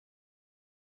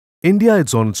India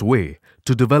is on its way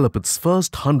to develop its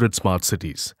first 100 smart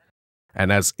cities.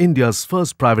 And as India's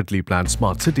first privately planned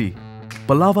smart city,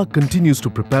 Palava continues to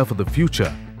prepare for the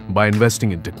future by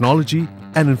investing in technology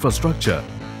and infrastructure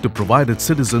to provide its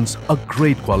citizens a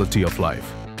great quality of life.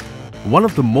 One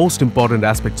of the most important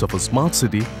aspects of a smart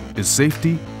city is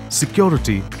safety,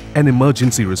 security and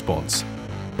emergency response.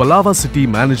 Palava City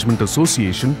Management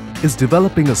Association is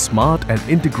developing a smart and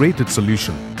integrated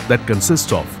solution that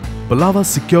consists of Palava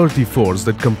Security Force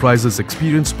that comprises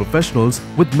experienced professionals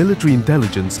with military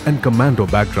intelligence and commando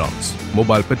backgrounds,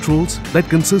 mobile patrols that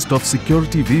consist of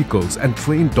security vehicles and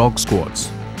trained dog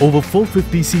squads, over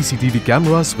 450 CCTV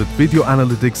cameras with video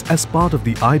analytics as part of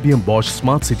the IBM Bosch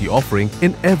Smart City offering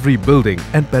in every building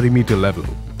and perimeter level,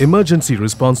 emergency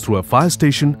response through a fire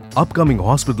station, upcoming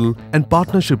hospital and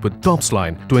partnership with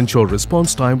Topsline to ensure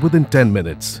response time within 10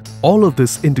 minutes. All of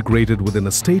this integrated within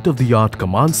a state-of-the-art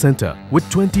command center with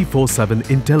 24/7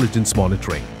 intelligence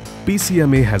monitoring.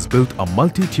 PCMA has built a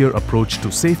multi-tier approach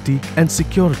to safety and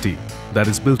security that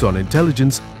is built on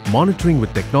intelligence, monitoring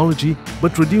with technology,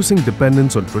 but reducing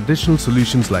dependence on traditional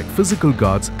solutions like physical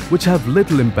guards, which have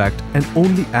little impact and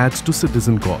only adds to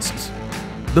citizen costs.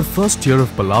 The first tier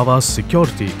of Palava's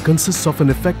security consists of an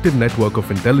effective network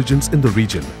of intelligence in the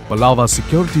region. Palava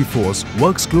Security Force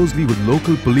works closely with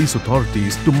local police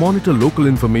authorities to monitor local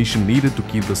information needed to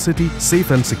keep the city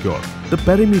safe and secure. The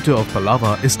perimeter of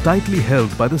Palava is tightly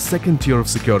held by the second tier of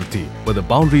security, where the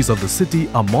boundaries of the city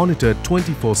are monitored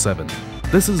 24/7.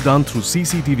 This is done through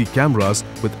CCTV cameras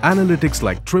with analytics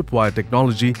like tripwire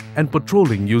technology and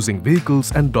patrolling using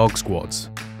vehicles and dog squads.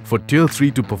 For Tier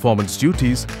 3 to performance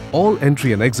duties, all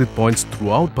entry and exit points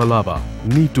throughout Palava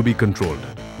need to be controlled.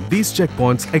 These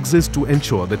checkpoints exist to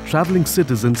ensure that travelling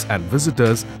citizens and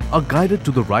visitors are guided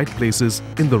to the right places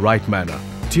in the right manner.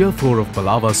 Tier 4 of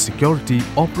Palava's security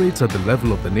operates at the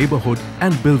level of the neighbourhood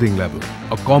and building level.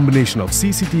 A combination of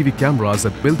CCTV cameras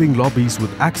at building lobbies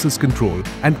with access control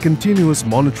and continuous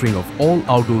monitoring of all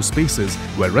outdoor spaces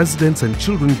where residents and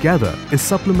children gather is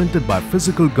supplemented by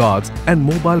physical guards and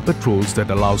mobile patrols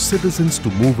that allow citizens to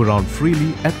move around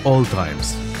freely at all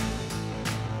times.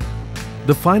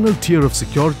 The final tier of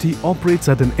security operates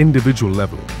at an individual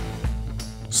level.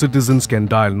 Citizens can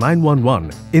dial 911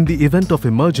 in the event of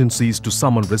emergencies to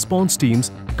summon response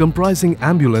teams comprising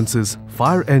ambulances,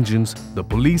 fire engines, the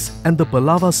police and the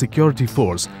Palava Security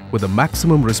Force with a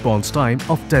maximum response time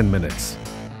of 10 minutes.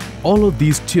 All of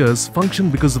these tiers function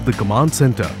because of the command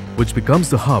center, which becomes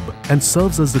the hub and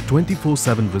serves as the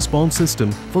 24/7 response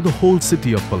system for the whole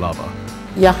city of Palava.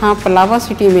 यहाँ Pallava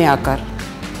city में आकर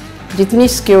जितनी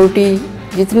security,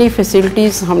 जितनी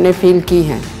facilities हमने feel की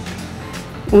हैं,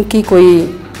 उनकी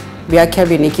कोई व्याख्या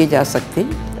भी नहीं की जा सकती.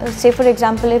 Say for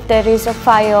example, if there is a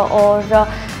fire or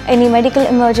any medical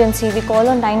emergency, we call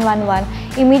on 911.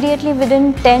 Immediately within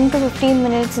 10 to 15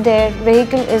 minutes, their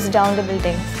vehicle is down the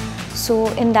building. So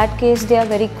in that case, they are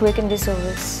very quick in the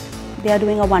service. They are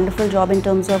doing a wonderful job in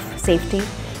terms of safety.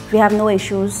 We have no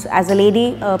issues. As a lady,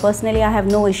 personally, I have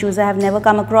no issues. I have never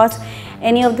come across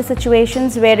any of the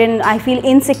situations wherein I feel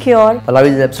insecure.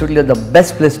 Palava is absolutely the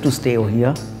best place to stay over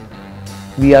here.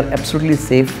 We are absolutely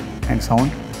safe and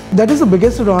sound. That is the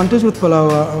biggest advantage with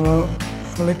Palava.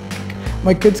 Like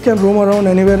my kids can roam around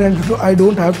anywhere and I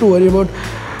don't have to worry about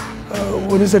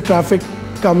what is the traffic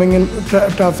coming in,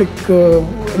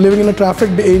 living in a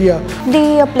trafficked area.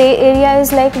 The play area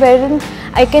is like wherein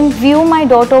I can view my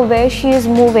daughter where she is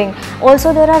moving.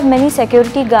 Also there are many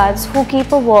security guards who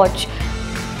keep a watch.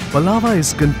 Palava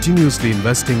is continuously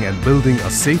investing and building a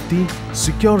safety,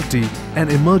 security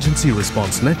and emergency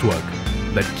response network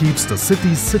that keeps the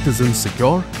city's citizens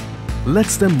secure,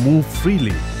 lets them move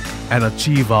freely and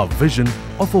achieve our vision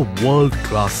of a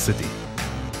world-class city.